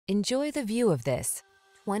Enjoy the view of this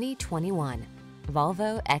 2021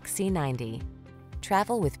 Volvo XC90.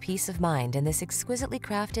 Travel with peace of mind in this exquisitely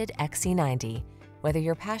crafted XC90. Whether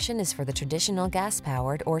your passion is for the traditional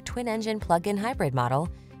gas-powered or twin-engine plug-in hybrid model,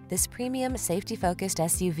 this premium, safety-focused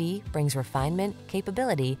SUV brings refinement,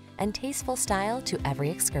 capability, and tasteful style to every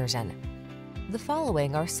excursion. The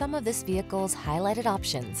following are some of this vehicle's highlighted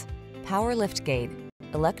options: power liftgate,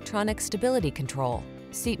 electronic stability control,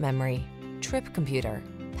 seat memory, trip computer,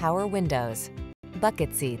 power windows,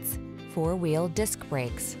 bucket seats, four-wheel disc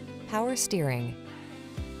brakes, power steering.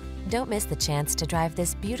 Don't miss the chance to drive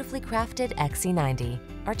this beautifully crafted XC90.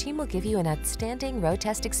 Our team will give you an outstanding road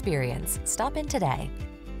test experience. Stop in today.